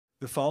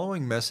The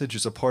following message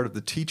is a part of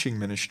the teaching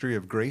ministry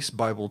of Grace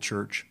Bible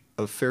Church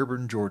of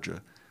Fairburn,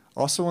 Georgia,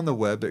 also on the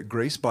web at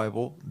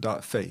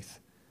gracebible.faith.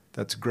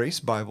 That's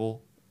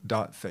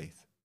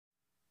gracebible.faith.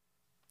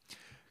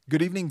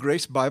 Good evening,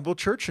 Grace Bible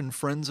Church and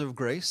friends of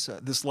Grace.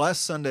 This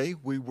last Sunday,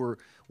 we were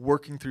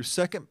working through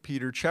 2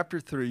 Peter chapter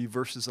 3,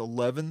 verses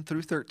 11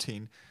 through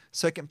 13.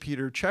 2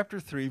 Peter chapter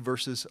 3,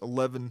 verses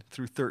 11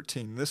 through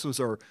 13. This was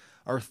our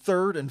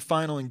third and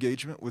final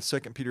engagement with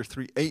 2 Peter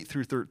 3, 8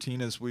 through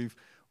 13 as we've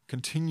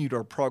continued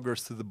our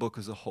progress through the book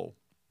as a whole.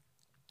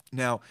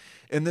 Now,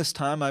 in this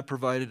time, I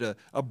provided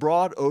a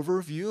broad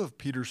overview of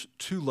Peter's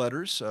two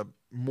letters,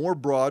 more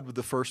broad with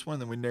the first one,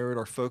 then we narrowed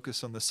our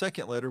focus on the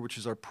second letter, which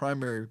is our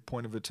primary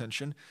point of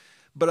attention.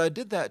 But I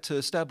did that to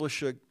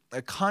establish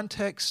a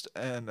context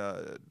and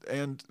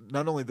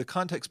not only the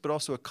context, but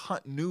also a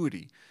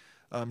continuity,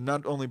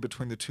 not only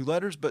between the two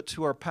letters, but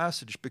to our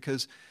passage,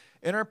 because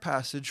in our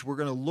passage, we're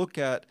going to look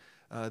at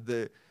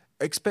the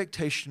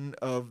expectation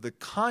of the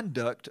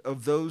conduct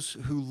of those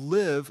who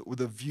live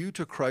with a view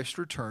to Christ's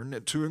return,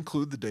 to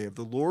include the day of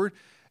the Lord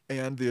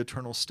and the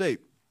eternal state.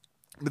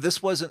 But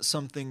this wasn't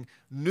something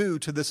new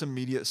to this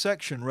immediate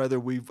section. Rather,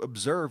 we've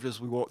observed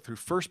as we walk through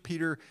 1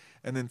 Peter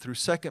and then through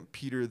 2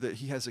 Peter that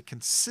he has a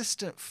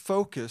consistent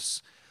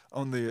focus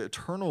on the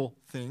eternal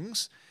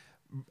things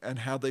and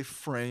how they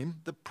frame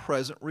the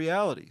present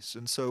realities.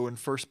 And so in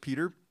 1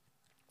 Peter,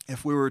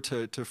 if we were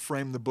to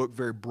frame the book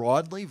very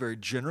broadly, very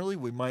generally,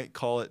 we might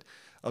call it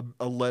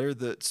a letter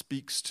that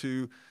speaks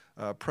to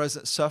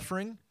present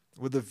suffering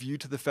with a view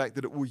to the fact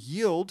that it will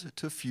yield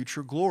to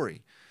future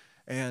glory.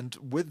 And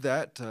with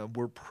that,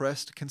 we're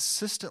pressed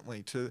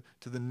consistently to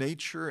the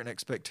nature and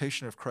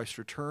expectation of Christ's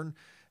return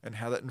and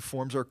how that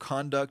informs our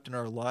conduct in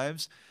our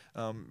lives.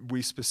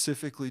 We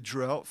specifically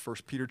drew out 1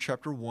 Peter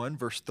chapter 1,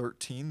 verse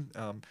 13,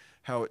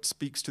 how it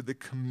speaks to the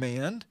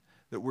command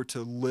that we're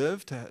to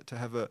live, to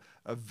have a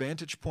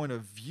vantage point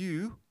of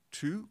view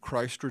to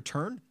Christ's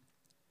return.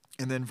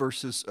 And then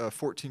verses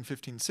 14,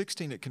 15,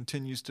 16, it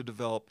continues to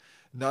develop.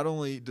 Not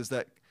only does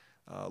that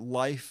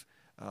life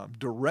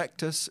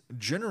direct us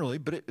generally,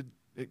 but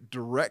it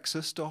directs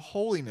us to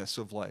holiness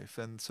of life.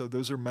 And so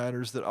those are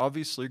matters that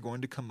obviously are going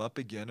to come up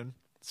again in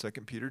 2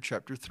 Peter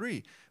chapter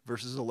 3,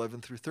 verses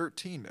 11 through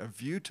 13, a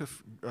view to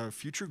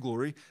future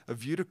glory, a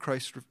view to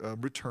Christ's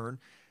return,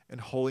 and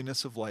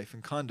holiness of life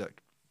and conduct.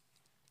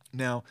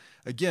 Now,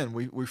 again,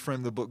 we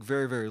frame the book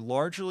very, very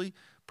largely,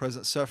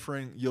 present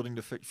suffering yielding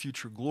to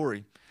future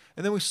glory.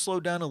 And then we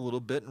slowed down a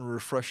little bit and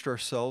refreshed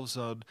ourselves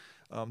on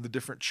the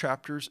different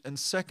chapters in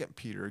 2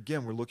 Peter.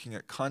 Again, we're looking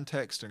at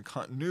context and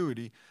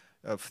continuity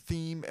of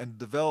theme and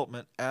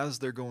development as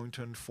they're going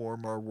to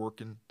inform our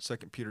work in 2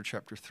 Peter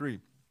chapter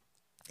 3.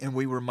 And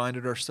we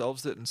reminded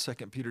ourselves that in 2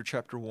 Peter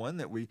chapter 1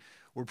 that we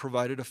were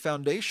provided a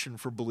foundation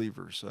for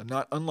believers,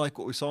 not unlike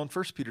what we saw in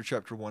 1 Peter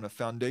chapter 1, a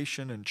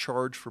foundation and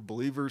charge for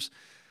believers.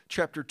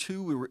 Chapter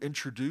 2, we were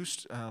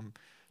introduced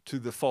to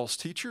the false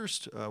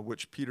teachers,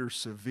 which Peter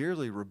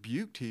severely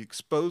rebuked. He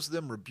exposed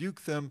them,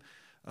 rebuked them,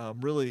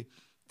 really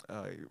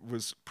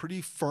was pretty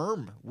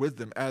firm with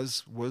them,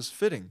 as was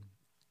fitting.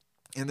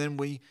 And then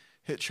we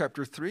hit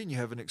chapter 3, and you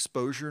have an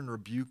exposure and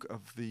rebuke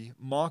of the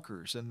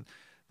mockers. And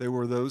they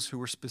were those who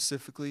were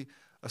specifically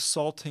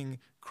assaulting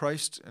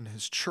Christ and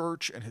his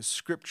church and his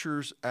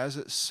scriptures as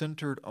it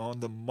centered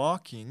on the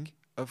mocking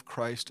of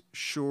Christ's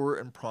sure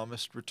and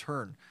promised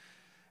return.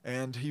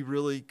 And he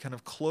really kind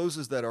of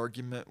closes that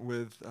argument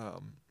with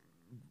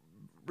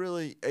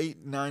really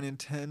 8, 9, and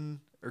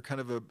 10 are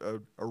kind of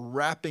a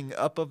wrapping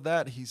up of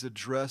that. He's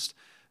addressed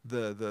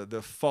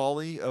the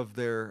folly of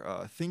their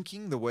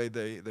thinking, the way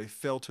they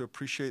fail to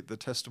appreciate the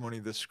testimony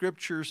of the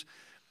scriptures.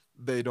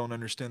 They don't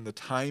understand the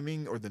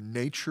timing or the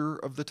nature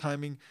of the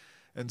timing.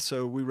 And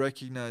so we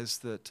recognize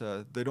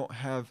that they don't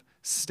have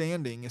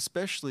standing,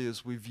 especially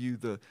as we view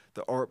the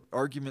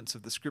arguments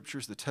of the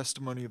scriptures, the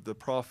testimony of the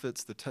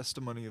prophets, the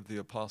testimony of the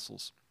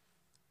apostles.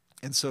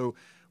 And so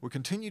we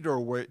continued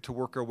to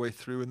work our way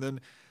through. And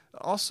then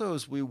also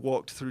as we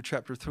walked through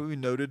chapter 3, we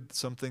noted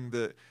something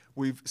that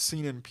we've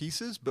seen in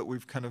pieces, but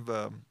we've kind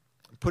of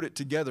put it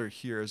together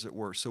here, as it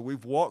were. So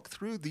we've walked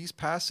through these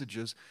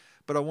passages,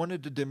 but I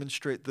wanted to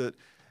demonstrate that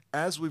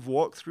as we've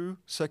walked through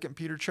 2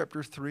 Peter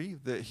chapter 3,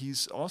 that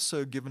he's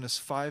also given us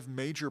 5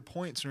 major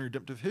points in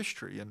redemptive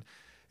history. And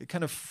it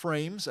kind of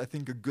frames, I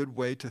think, a good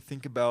way to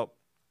think about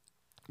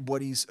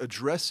what he's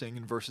addressing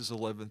in verses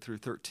 11 through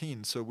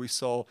 13. So we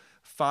saw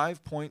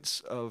 5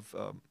 points of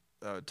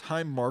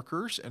time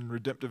markers in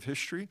redemptive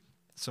history.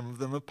 Some of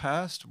them have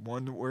passed,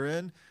 one that we're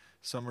in,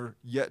 some are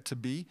yet to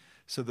be.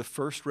 So the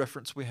first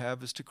reference we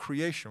have is to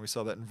creation. We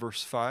saw that in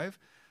verse 5.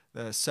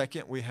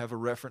 Second, we have a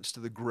reference to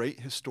the great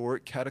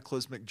historic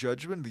cataclysmic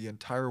judgment of the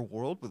entire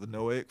world with the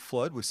Noahic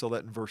flood. We saw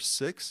that in verse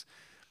 6.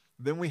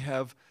 Then we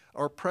have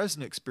our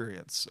present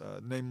experience,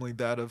 namely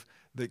that of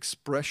the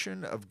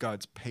expression of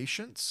God's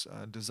patience,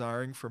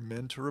 desiring for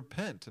men to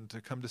repent and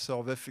to come to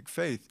salvific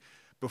faith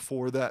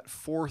before that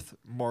fourth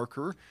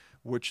marker,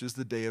 which is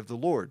the day of the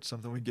Lord,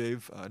 something we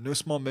gave no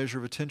small measure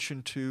of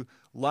attention to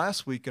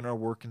last week in our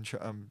work in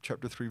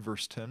chapter 3,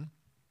 verse 10.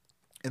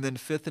 And then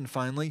fifth and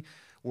finally,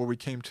 where we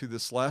came to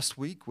this last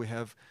week, we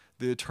have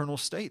the eternal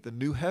state, the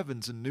new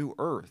heavens and new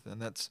earth,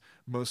 and that's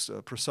most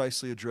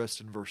precisely addressed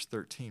in verse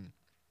 13.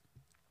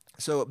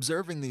 So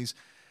observing these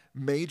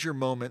major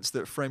moments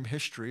that frame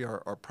history,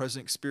 our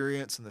present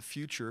experience and the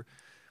future,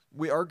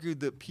 we argued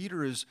that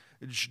Peter is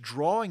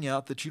drawing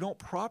out that you don't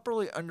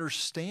properly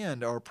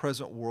understand our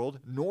present world,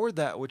 nor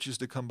that which is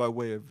to come by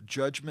way of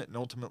judgment and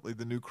ultimately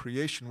the new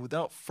creation,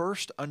 without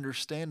first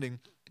understanding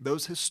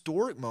those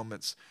historic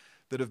moments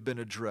that have been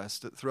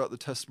addressed throughout the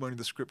testimony of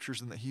the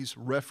Scriptures and that he's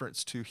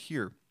referenced to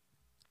here.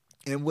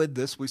 And with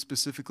this, we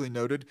specifically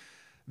noted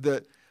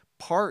that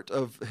part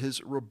of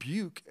his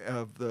rebuke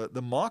of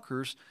the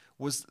mockers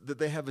was that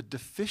they have a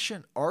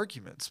deficient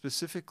argument,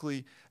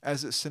 specifically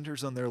as it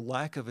centers on their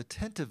lack of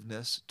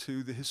attentiveness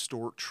to the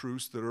historic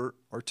truths that are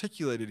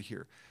articulated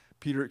here.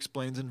 Peter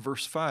explains in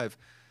verse 5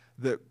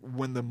 that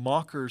when the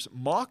mockers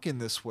mock in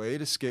this way,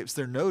 it escapes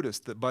their notice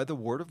that by the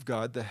word of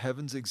God the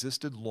heavens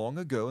existed long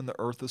ago, and the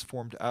earth was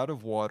formed out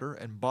of water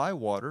and by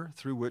water,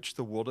 through which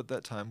the world at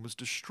that time was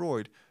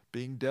destroyed,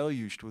 being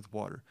deluged with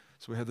water.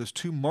 So we have those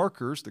two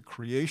markers, the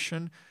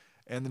creation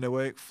and the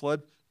Noahic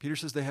flood. Peter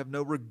says they have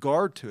no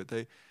regard to it.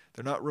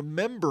 They're not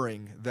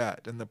remembering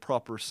that in the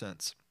proper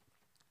sense.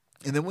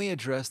 And then we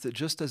address that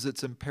just as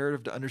it's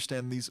imperative to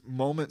understand these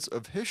moments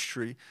of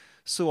history,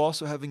 so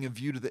also having a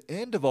view to the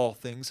end of all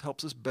things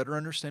helps us better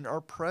understand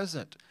our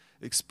present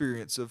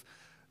experience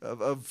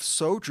of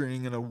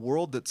sojourning in a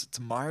world that's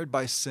mired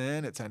by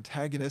sin, it's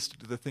antagonistic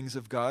to the things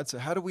of God. So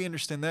how do we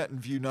understand that in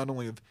view not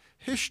only of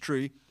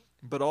history,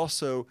 but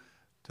also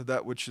to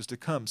that which is to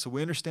come? So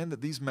we understand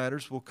that these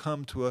matters will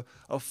come to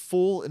a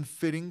full and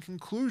fitting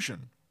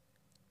conclusion.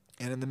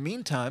 And in the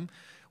meantime,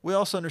 we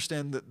also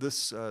understand that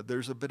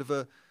there's a bit of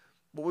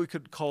what we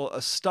could call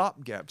a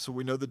stopgap. So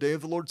we know the day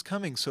of the Lord's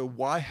coming. So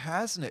why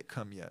hasn't it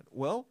come yet?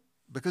 Well,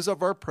 because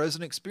of our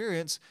present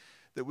experience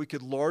that we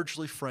could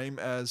largely frame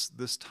as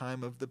this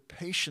time of the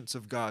patience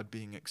of God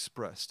being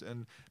expressed.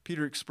 And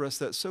Peter expressed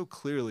that so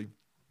clearly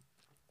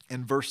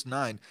in verse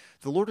 9.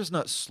 The Lord is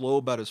not slow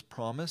about his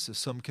promise, as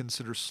some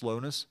consider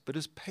slowness, but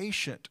is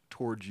patient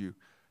toward you,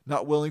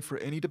 not willing for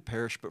any to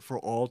perish, but for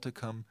all to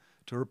come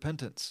to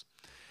repentance.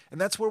 And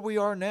that's where we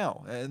are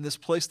now, in this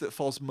place that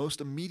falls most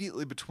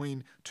immediately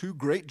between two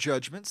great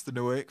judgments, the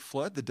Noahic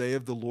flood, the day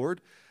of the Lord,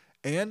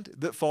 and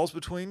that falls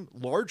between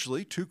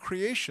largely two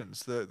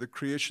creations, the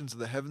creations of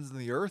the heavens and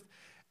the earth,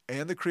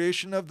 and the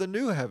creation of the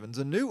new heavens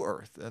and new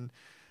earth. And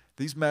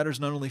these matters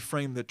not only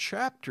frame the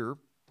chapter,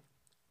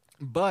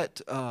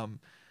 but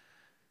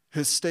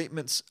his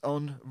statements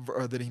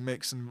that he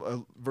makes in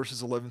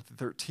verses 11 through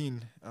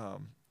 13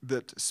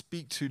 that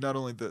speak to not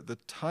only the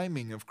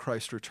timing of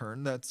Christ's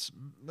return, that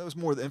was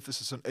more the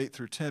emphasis on 8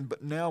 through 10,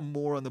 but now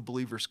more on the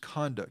believer's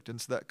conduct. And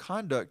so that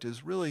conduct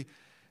is really,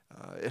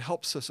 it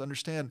helps us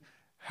understand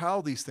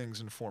how these things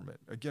inform it,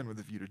 again, with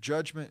a view to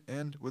judgment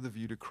and with a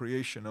view to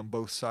creation on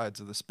both sides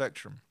of the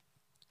spectrum.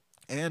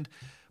 And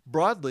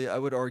broadly, I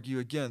would argue,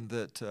 again,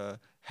 that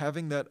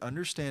having that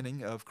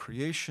understanding of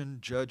creation,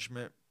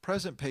 judgment,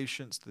 present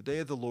patience, the day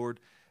of the Lord,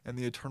 and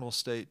the eternal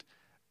state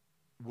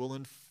will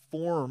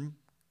inform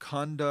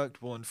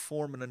conduct, will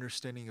inform an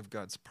understanding of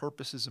God's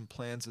purposes and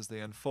plans as they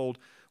unfold,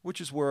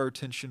 which is where our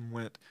attention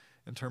went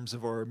in terms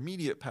of our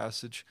immediate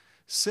passage.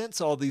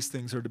 Since all these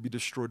things are to be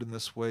destroyed in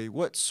this way,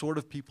 what sort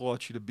of people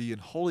ought you to be in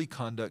holy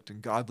conduct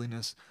and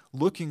godliness,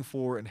 looking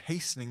for and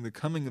hastening the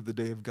coming of the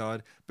day of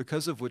God,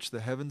 because of which the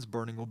heavens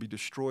burning will be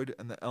destroyed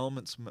and the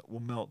elements will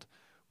melt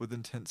with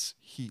intense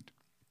heat.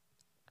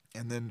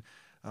 And then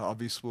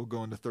obviously we'll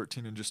go into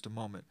 13 in just a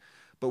moment.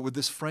 But with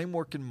this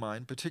framework in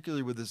mind,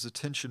 particularly with his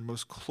attention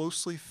most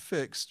closely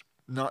fixed,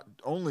 not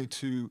only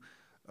to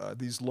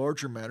these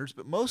larger matters,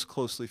 but most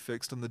closely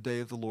fixed on the day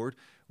of the Lord,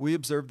 we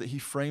observe that he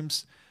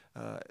frames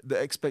the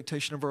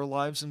expectation of our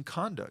lives and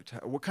conduct.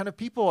 What kind of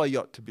people I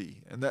ought to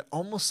be? And that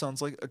almost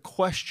sounds like a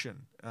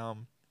question.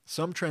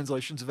 Some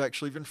translations have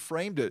actually even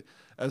framed it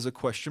as a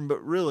question,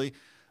 but really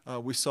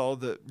we saw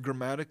that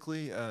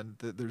grammatically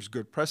that there's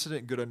good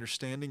precedent, good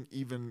understanding,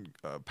 even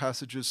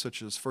passages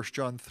such as 1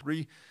 John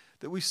 3,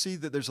 that we see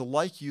that there's a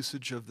like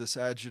usage of this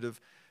adjective,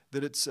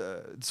 that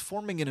it's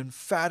forming an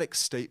emphatic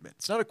statement.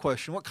 It's not a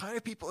question, what kind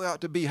of people he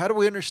ought to be? How do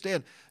we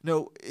understand?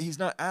 No, he's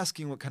not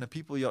asking what kind of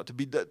people he ought to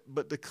be,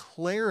 but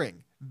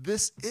declaring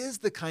this is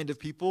the kind of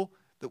people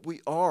that we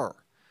are,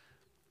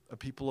 a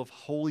people of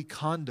holy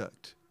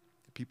conduct,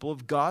 a people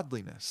of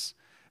godliness,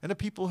 and a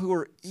people who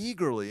are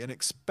eagerly and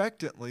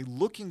expectantly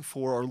looking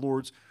for our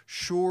Lord's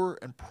sure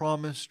and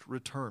promised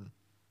return.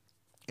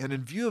 And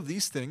in view of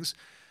these things,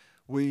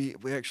 we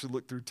actually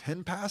looked through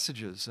 10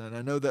 passages, and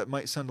I know that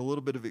might sound a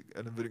little bit of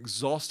an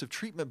exhaustive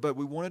treatment, but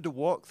we wanted to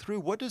walk through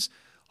what does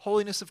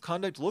holiness of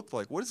conduct look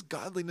like? What does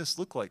godliness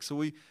look like? So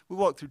we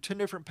walked through 10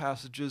 different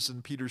passages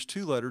in Peter's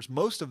 2 letters,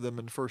 most of them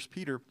in 1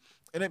 Peter,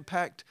 and it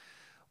packed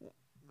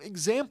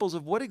examples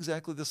of what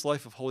exactly this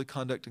life of holy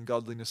conduct and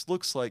godliness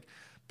looks like,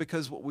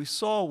 because what we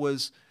saw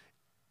was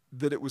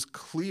that it was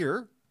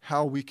clear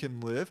how we can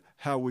live,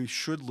 how we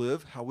should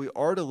live, how we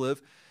are to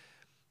live,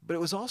 But it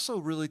was also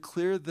really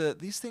clear that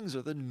these things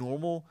are the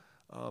normal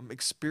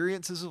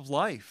experiences of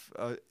life.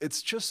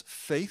 It's just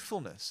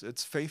faithfulness.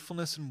 It's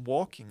faithfulness in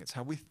walking. It's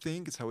how we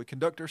think. It's how we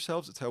conduct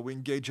ourselves. It's how we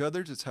engage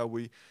others. It's how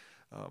we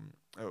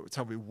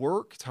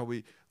work. It's how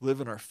we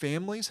live in our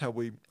families. How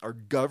we are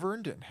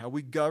governed and how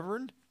we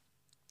govern.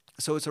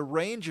 So it's a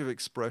range of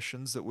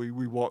expressions that we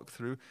walk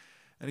through.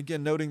 And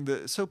again, noting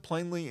that so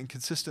plainly and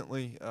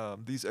consistently,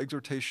 these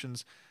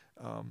exhortations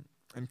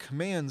and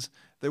commands,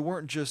 they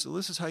weren't just,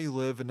 this is how you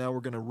live, and now we're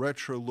going to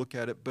retro look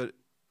at it, but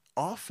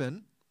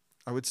often,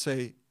 I would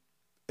say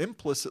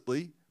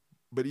implicitly,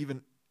 but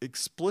even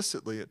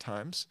explicitly at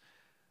times,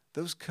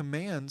 those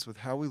commands with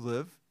how we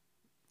live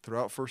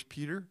throughout 1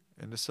 Peter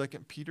and 2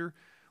 Peter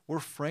were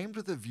framed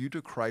with a view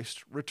to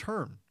Christ's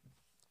return.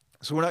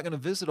 So we're not going to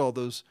visit all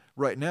those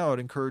right now. I'd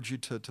encourage you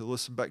to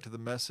listen back to the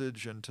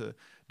message and to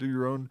do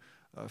your own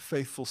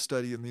faithful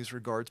study in these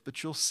regards,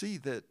 but you'll see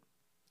that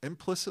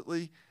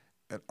implicitly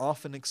and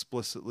often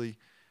explicitly,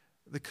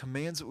 the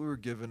commands that we were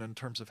given in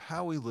terms of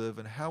how we live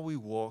and how we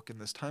walk in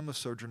this time of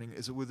sojourning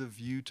is with a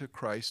view to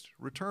Christ's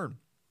return.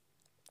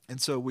 And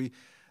so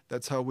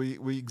that's how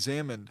we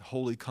examined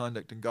holy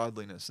conduct and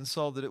godliness and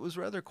saw that it was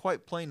rather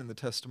quite plain in the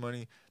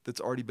testimony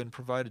that's already been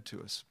provided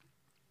to us.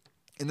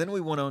 And then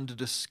we went on to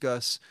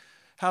discuss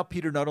how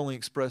Peter not only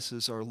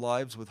expresses our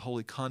lives with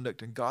holy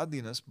conduct and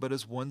godliness, but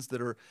as ones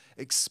that are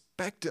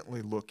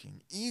expectantly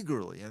looking,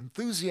 eagerly,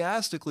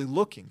 enthusiastically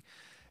looking.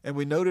 And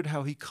we noted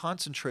how he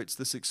concentrates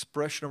this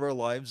expression of our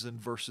lives in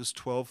verses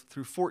 12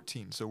 through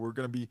 14. So we're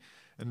going to be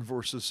in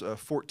verses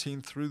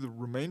 14 through the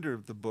remainder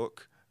of the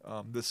book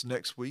this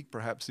next week,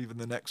 perhaps even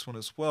the next one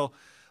as well.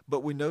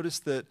 But we notice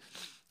that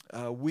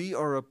we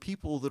are a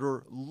people that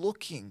are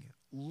looking.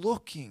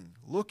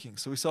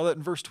 So we saw that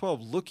in verse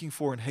 12, looking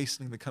for and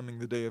hastening the coming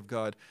of the day of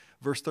God.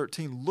 Verse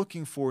 13,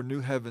 looking for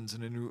new heavens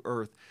and a new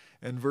earth.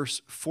 And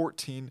verse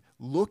 14,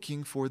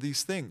 looking for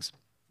these things.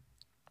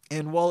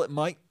 And while it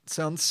might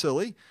sound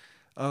silly,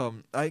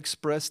 I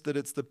expressed that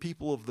it's the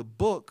people of the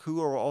book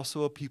who are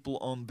also a people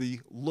on the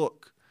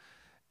look.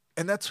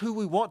 And that's who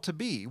we want to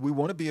be. We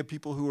want to be a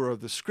people who are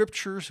of the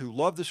Scriptures, who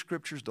love the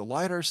Scriptures,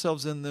 delight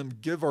ourselves in them,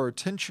 give our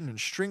attention and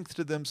strength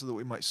to them so that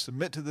we might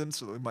submit to them,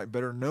 so that we might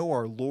better know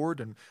our Lord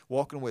and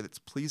walk in a way that's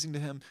pleasing to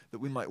Him, that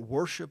we might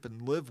worship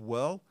and live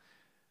well.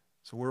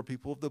 So we're a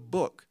people of the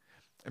book.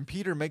 And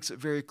Peter makes it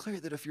very clear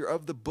that if you're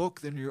of the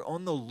book, then you're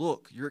on the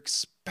look. You're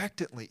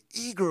expectantly,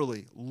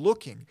 eagerly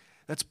looking.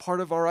 That's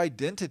part of our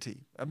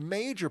identity, a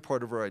major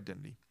part of our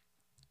identity.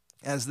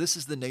 As this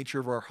is the nature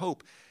of our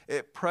hope,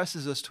 it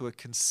presses us to a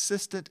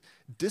consistent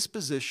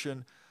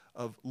disposition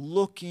of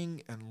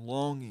looking and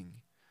longing,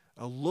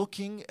 a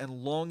looking and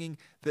longing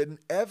that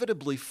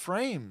inevitably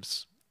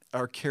frames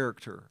our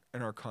character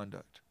and our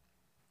conduct.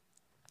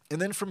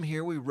 And then from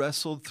here, we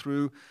wrestled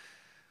through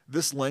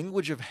this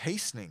language of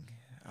hastening.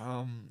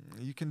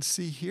 You can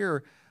see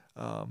here,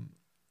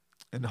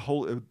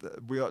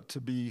 we ought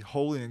to be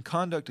holy in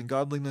conduct and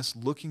godliness,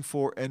 looking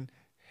for and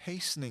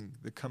hastening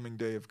the coming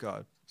day of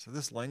God. So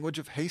this language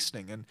of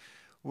hastening, and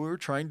we're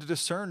trying to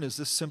discern, is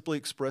this simply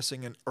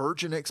expressing an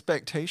urgent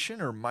expectation,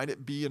 or might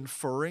it be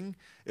inferring,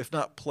 if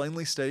not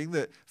plainly stating,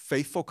 that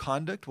faithful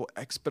conduct will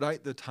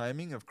expedite the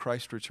timing of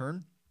Christ's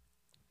return?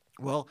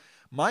 Well,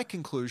 my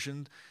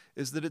conclusion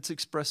is that it's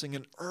expressing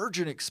an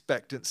urgent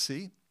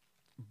expectancy,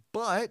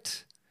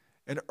 but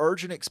an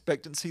urgent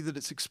expectancy that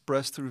it's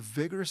expressed through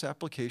vigorous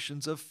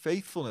applications of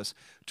faithfulness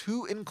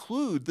to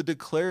include the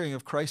declaring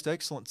of Christ's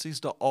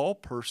excellencies to all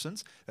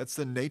persons. That's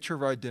the nature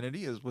of our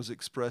identity, as was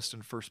expressed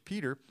in 1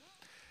 Peter.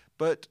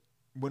 But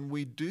when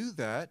we do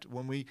that,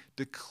 when we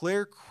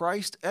declare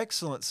Christ's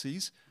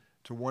excellencies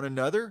to one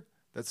another,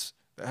 that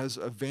has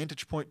a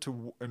vantage point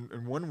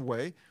in one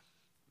way.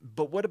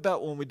 But what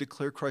about when we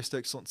declare Christ's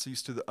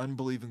excellencies to the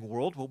unbelieving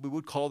world? Well, we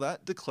would call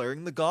that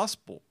declaring the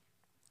gospel.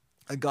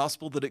 A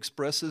gospel that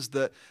expresses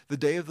that the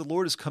day of the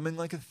Lord is coming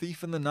like a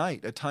thief in the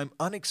night, a time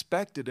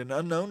unexpected and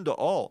unknown to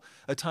all,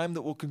 a time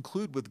that will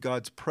conclude with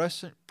God's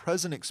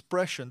present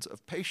expressions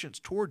of patience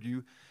toward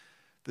you,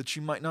 that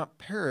you might not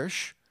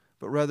perish,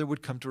 but rather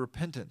would come to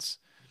repentance.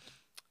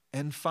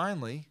 And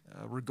finally,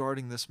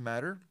 regarding this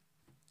matter,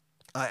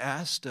 I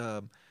asked,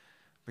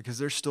 because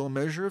there's still a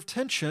measure of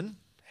tension,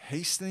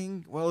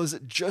 hastening, well, is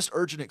it just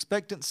urgent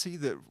expectancy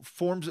that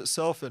forms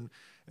itself in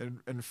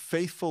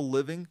faithful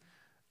living?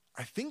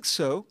 I think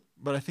so,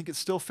 but I think it's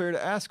still fair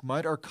to ask,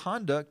 might our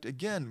conduct,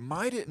 again,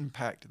 might it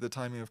impact the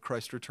timing of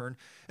Christ's return?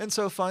 And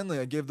so finally,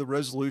 I gave the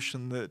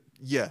resolution that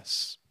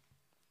yes.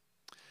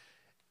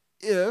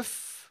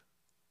 If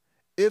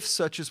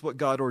such is what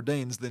God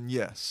ordains, then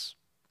yes.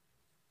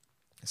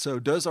 So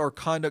does our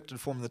conduct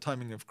inform the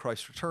timing of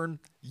Christ's return?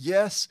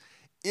 Yes,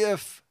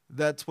 if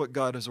that's what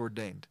God has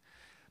ordained.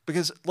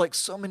 Because like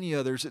so many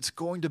others, it's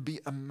going to be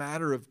a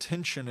matter of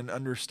tension and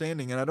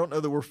understanding. And I don't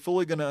know that we're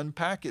fully going to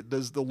unpack it.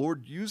 Does the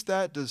Lord use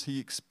that? Does He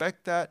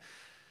expect that?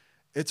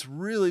 It's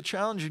really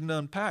challenging to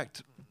unpack.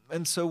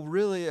 And so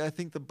really, I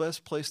think the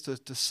best place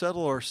to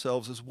settle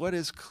ourselves is what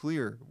is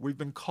clear. We've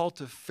been called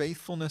to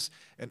faithfulness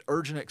and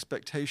urgent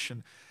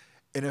expectation.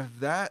 And if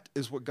that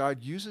is what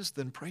God uses,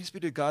 then praise be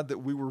to God that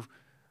we were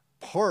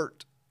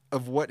part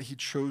of what he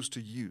chose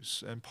to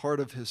use and part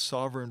of his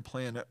sovereign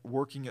plan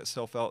working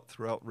itself out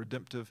throughout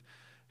redemptive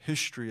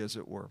history, as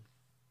it were.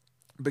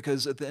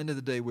 Because at the end of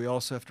the day, we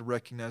also have to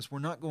recognize we're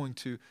not going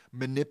to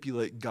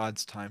manipulate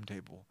God's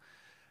timetable.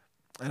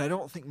 And I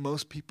don't think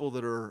most people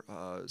that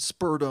are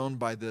spurred on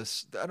by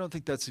this, I don't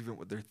think that's even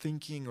what they're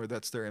thinking or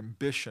that's their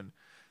ambition.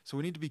 So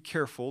we need to be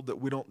careful that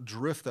we don't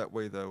drift that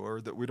way, though,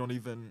 or that we don't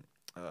even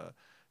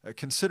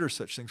consider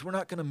such things. We're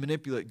not going to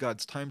manipulate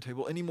God's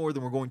timetable any more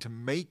than we're going to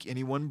make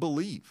anyone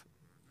believe.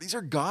 These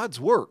are God's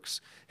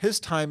works, his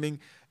timing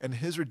and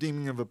his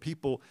redeeming of a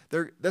people.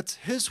 That's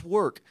his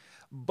work,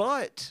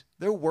 but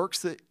they're works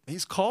that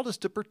he's called us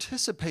to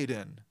participate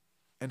in.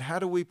 And how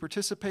do we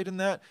participate in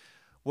that?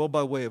 Well,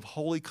 by way of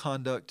holy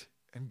conduct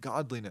and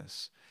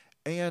godliness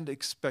and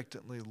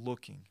expectantly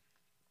looking.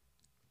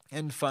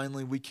 And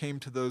finally, we came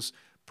to those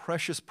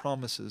precious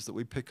promises that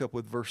we pick up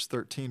with verse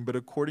 13. But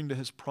according to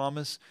his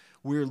promise,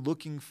 we are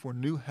looking for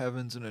new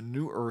heavens and a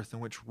new earth in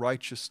which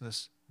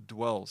righteousness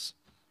dwells.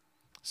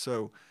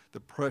 So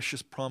the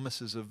precious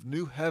promises of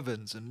new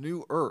heavens and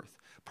new earth,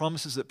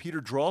 promises that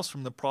Peter draws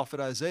from the prophet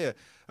Isaiah,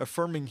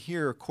 affirming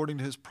here, according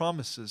to his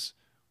promises,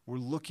 we're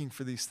looking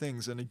for these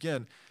things. And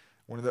again,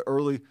 one of the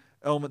early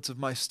elements of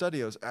my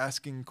study, I was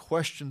asking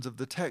questions of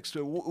the text.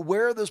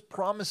 Where are those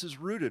promises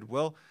rooted?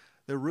 Well,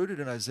 they're rooted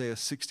in Isaiah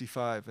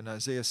 65 and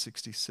Isaiah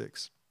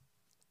 66.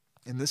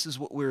 And this is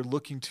what we're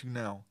looking to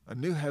now, a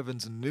new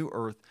heavens and new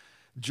earth,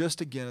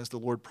 just again as the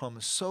Lord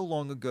promised so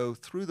long ago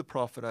through the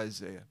prophet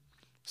Isaiah.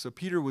 So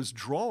Peter was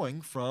drawing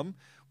from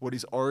what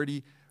he's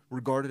already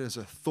regarded as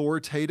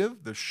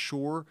authoritative, the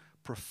sure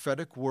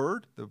prophetic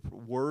word, the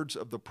words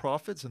of the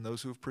prophets and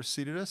those who have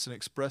preceded us, and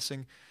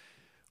expressing,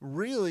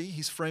 really,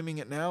 he's framing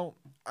it now,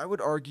 I would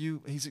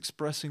argue he's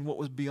expressing what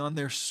was beyond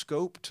their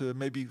scope to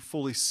maybe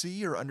fully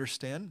see or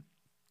understand,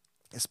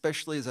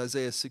 especially as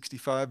Isaiah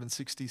 65 and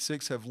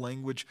 66 have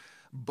language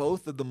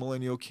both of the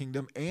millennial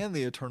kingdom and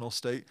the eternal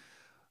state.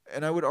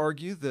 And I would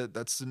argue that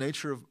that's the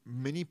nature of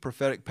many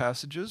prophetic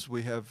passages.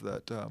 We have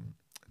that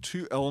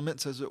two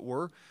elements, as it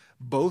were.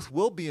 Both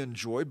will be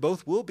enjoyed,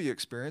 both will be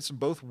experienced, and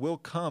both will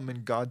come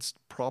in God's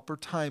proper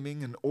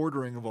timing and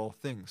ordering of all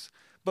things.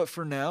 But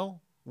for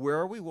now, where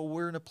are we? Well,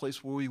 we're in a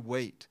place where we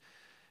wait.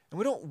 And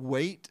we don't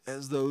wait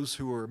as those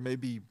who are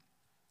maybe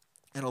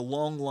in a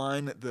long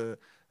line at the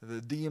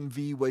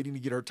DMV waiting to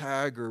get our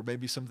tag, or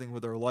maybe something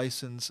with our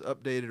license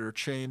updated or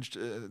changed,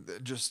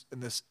 just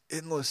in this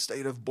endless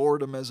state of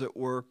boredom, as it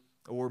were,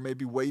 or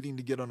maybe waiting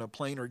to get on a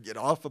plane or get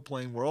off a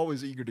plane. We're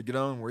always eager to get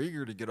on, we're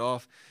eager to get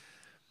off.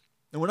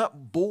 And we're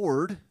not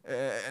bored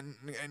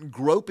and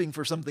groping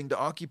for something to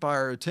occupy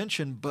our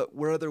attention, but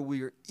rather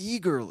we are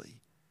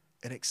eagerly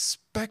and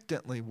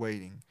expectantly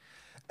waiting.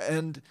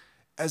 And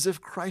as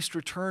if Christ's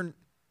return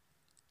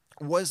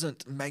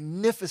wasn't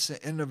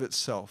magnificent in and of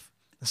itself,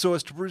 so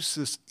as to produce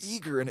this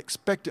eager and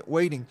expectant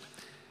waiting,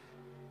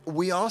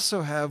 we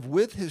also have,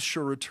 with his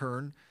sure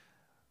return,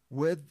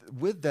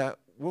 with that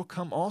will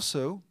come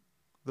also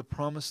the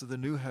promise of the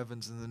new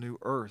heavens and the new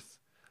earth.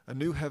 A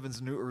new heavens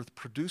and new earth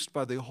produced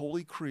by the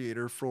holy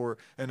Creator for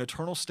an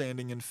eternal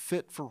standing and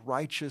fit for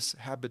righteous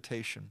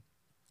habitation.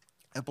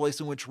 A place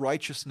in which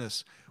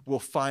righteousness will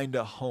find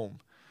a home.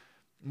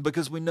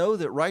 Because we know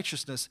that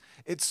righteousness,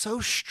 it's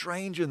so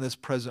strange in this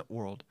present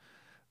world,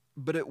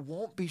 but it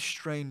won't be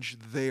strange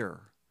there.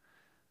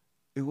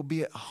 It will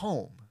be at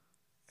home,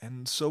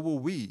 and so will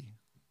we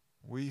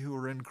who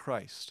are in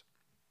Christ.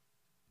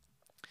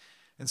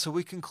 And so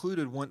we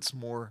concluded once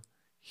more,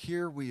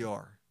 here we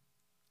are.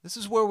 This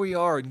is where we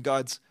are in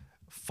God's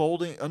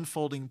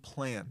unfolding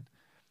plan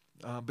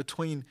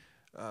between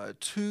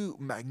two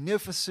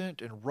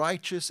magnificent and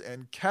righteous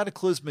and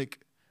cataclysmic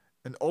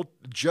and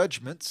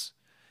judgments,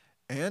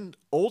 and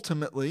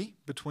ultimately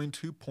between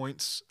 2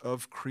 points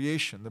of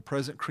creation. The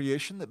present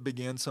creation that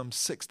began some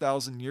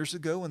 6,000 years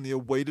ago, and the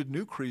awaited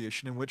new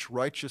creation in which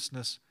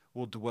righteousness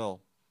will dwell.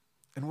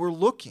 And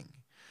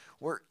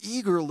we're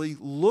eagerly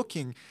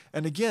looking.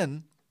 And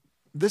again,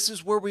 this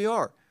is where we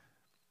are.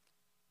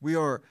 We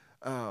are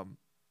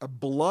a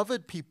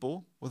beloved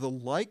people with a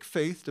like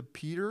faith to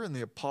Peter and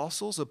the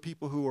apostles, a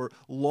people who are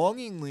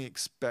longingly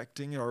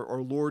expecting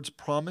our Lord's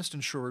promised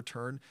and sure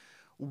return,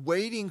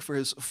 waiting for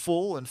his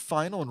full and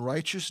final and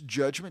righteous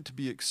judgment to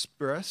be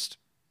expressed,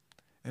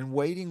 and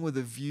waiting with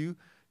a view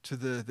to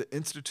the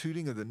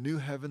instituting of the new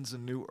heavens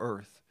and new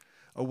earth,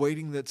 a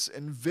waiting that's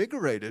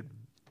invigorated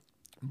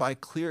by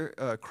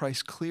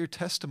Christ's clear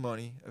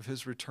testimony of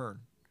his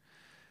return.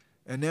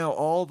 And now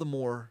all the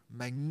more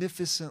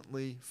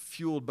magnificently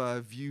fueled by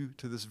a view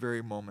to this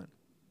very moment.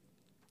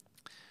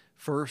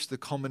 First, the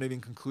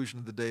culminating conclusion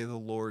of the day of the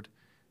Lord,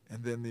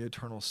 and then the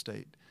eternal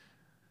state.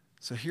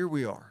 So here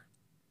we are,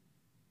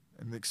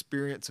 in the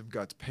experience of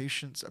God's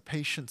patience, a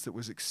patience that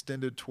was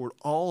extended toward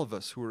all of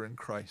us who are in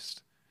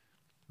Christ.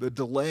 The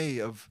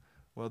delay of,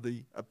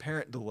 the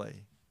apparent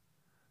delay,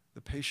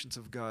 the patience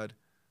of God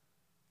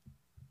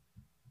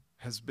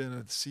has been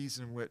a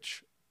season in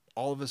which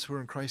all of us who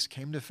are in Christ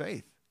came to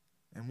faith,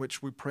 in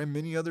which we pray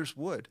many others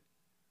would.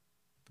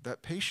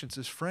 that patience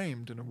is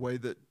framed in a way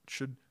that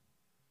should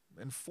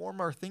inform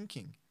our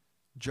thinking,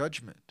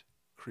 judgment,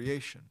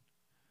 creation.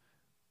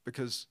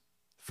 Because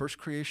first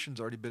creation's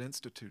already been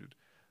instituted.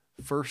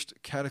 First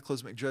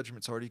cataclysmic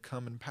judgment's already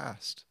come and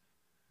passed.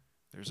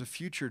 There's a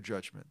future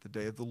judgment, the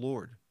day of the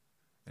Lord.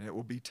 And it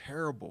will be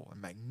terrible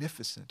and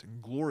magnificent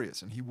and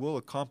glorious. And he will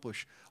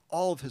accomplish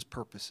all of his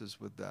purposes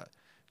with that,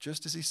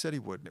 just as he said he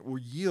would. And it will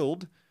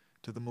yield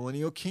to the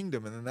millennial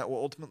kingdom. And then that will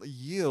ultimately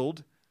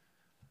yield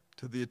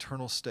to the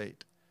eternal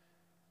state,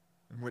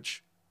 in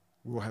which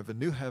we will have a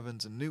new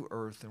heavens and new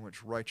earth in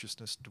which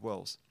righteousness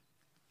dwells.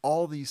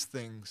 All these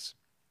things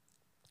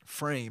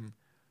frame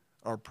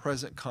our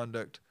present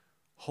conduct,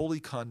 holy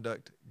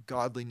conduct,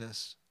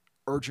 godliness,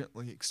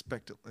 urgently,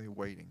 expectantly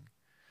waiting.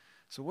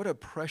 So what a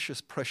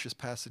precious, precious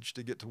passage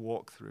to get to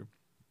walk through.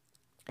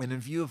 And in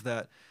view of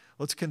that,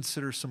 let's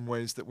consider some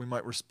ways that we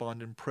might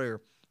respond in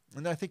prayer.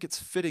 And I think it's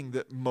fitting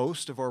that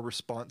most of our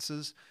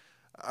responses,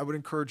 I would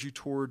encourage you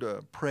toward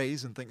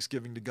praise and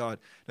thanksgiving to God.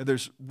 Now,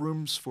 there's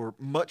rooms for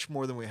much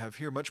more than we have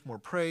here, much more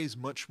praise,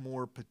 much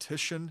more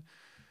petition.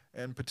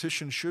 And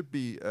petition should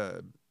be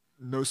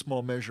no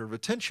small measure of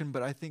attention,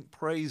 but I think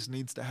praise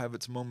needs to have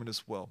its moment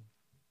as well.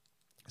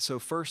 So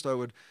first, I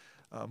would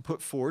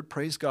put forward,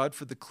 praise God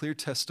for the clear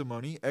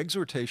testimony,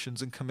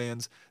 exhortations, and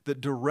commands that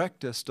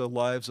direct us to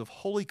lives of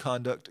holy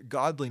conduct,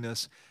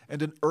 godliness,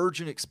 and an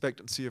urgent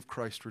expectancy of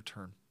Christ's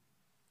return.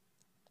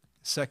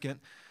 Second,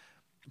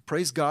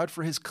 praise God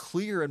for his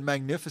clear and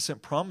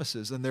magnificent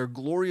promises and their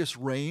glorious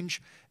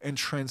range and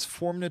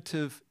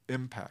transformative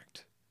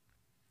impact.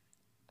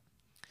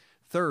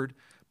 Third,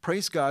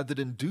 praise God that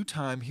in due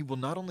time he will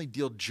not only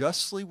deal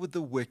justly with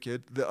the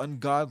wicked, the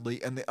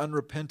ungodly, and the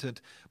unrepentant,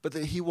 but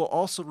that he will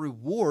also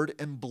reward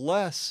and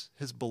bless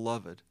his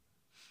beloved.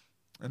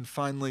 And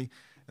finally,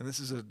 and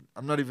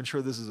I'm not even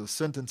sure this is a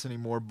sentence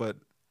anymore, but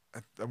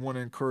I want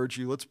to encourage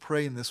you, let's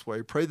pray in this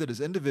way. Pray that as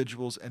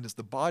individuals and as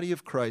the body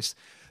of Christ,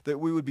 that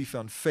we would be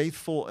found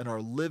faithful in our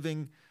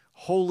living,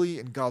 holy,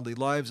 and godly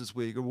lives as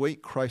we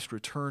await Christ's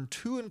return,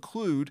 to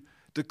include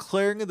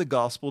declaring of the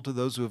gospel to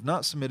those who have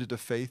not submitted to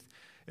faith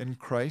in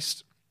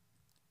Christ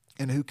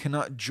and who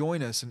cannot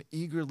join us in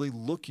eagerly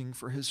looking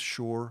for his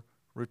sure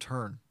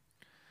return.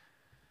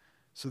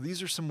 So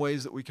these are some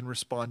ways that we can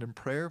respond in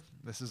prayer.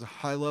 This is a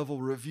high-level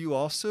review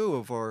also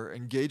of our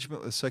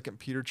engagement with 2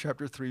 Peter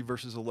chapter 3,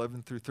 verses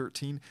 11 through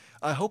 13.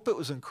 I hope it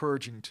was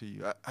encouraging to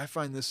you. I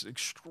find this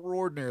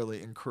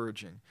extraordinarily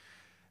encouraging.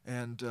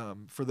 And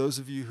for those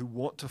of you who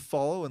want to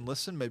follow and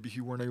listen, maybe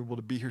you weren't able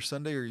to be here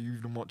Sunday or you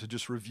even want to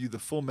just review the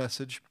full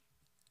message,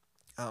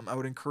 I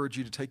would encourage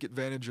you to take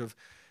advantage of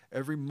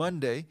every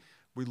Monday.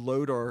 We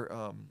load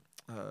our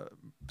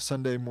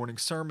Sunday morning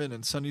sermon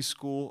and Sunday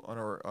school on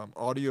our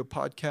audio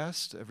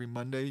podcast every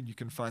Monday. You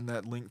can find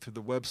that link through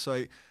the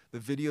website. The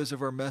videos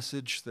of our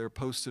message, they're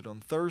posted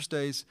on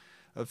Thursdays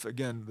of,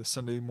 again, the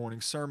Sunday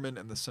morning sermon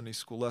and the Sunday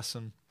school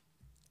lesson.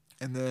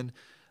 And then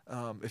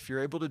if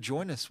you're able to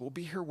join us, we'll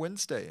be here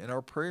Wednesday in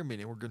our prayer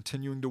meeting. We're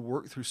continuing to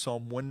work through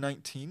Psalm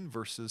 119,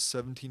 verses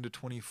 17 to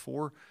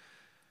 24.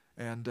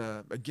 And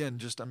again,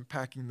 just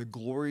unpacking the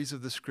glories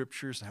of the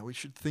scriptures, how we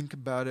should think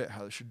about it,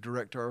 how it should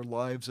direct our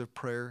lives of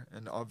prayer,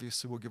 and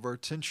obviously we'll give our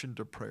attention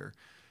to prayer.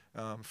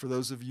 For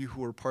those of you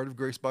who are part of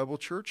Grace Bible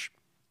Church,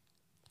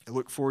 I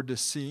look forward to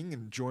seeing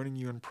and joining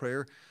you in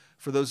prayer.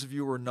 For those of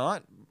you who are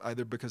not,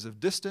 either because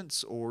of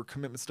distance or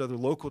commitments to other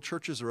local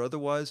churches or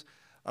otherwise,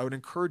 I would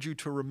encourage you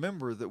to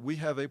remember that we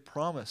have a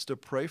promise to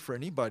pray for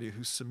anybody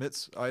who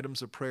submits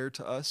items of prayer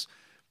to us.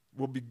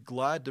 We'll be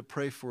glad to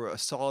pray for a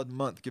solid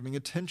month, giving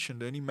attention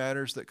to any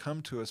matters that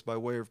come to us by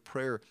way of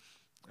prayer.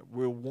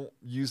 We won't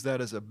use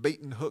that as a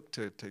bait and hook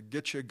to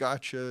get you,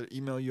 gotcha,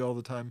 email you all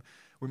the time.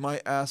 We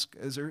might ask,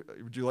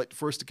 would you like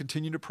for us to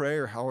continue to pray,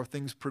 or how are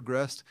things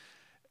progressed?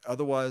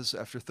 Otherwise,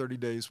 after 30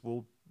 days,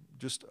 we'll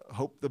just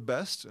hope the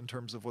best in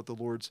terms of what the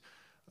Lord's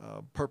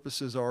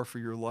purposes are for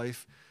your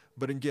life.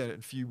 But again,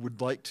 if you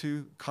would like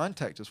to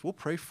contact us, we'll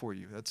pray for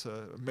you. That's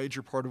a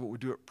major part of what we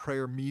do at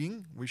prayer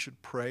meeting. We should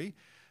pray.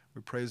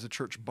 We pray as a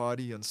church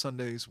body on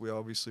Sundays. We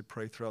obviously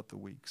pray throughout the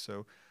week.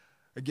 So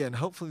again,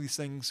 hopefully these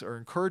things are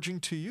encouraging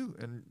to you,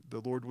 and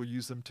the Lord will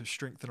use them to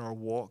strengthen our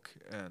walk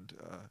and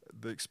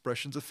the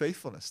expressions of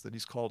faithfulness that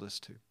he's called us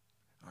to.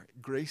 All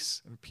right,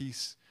 grace and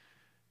peace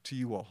to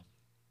you all.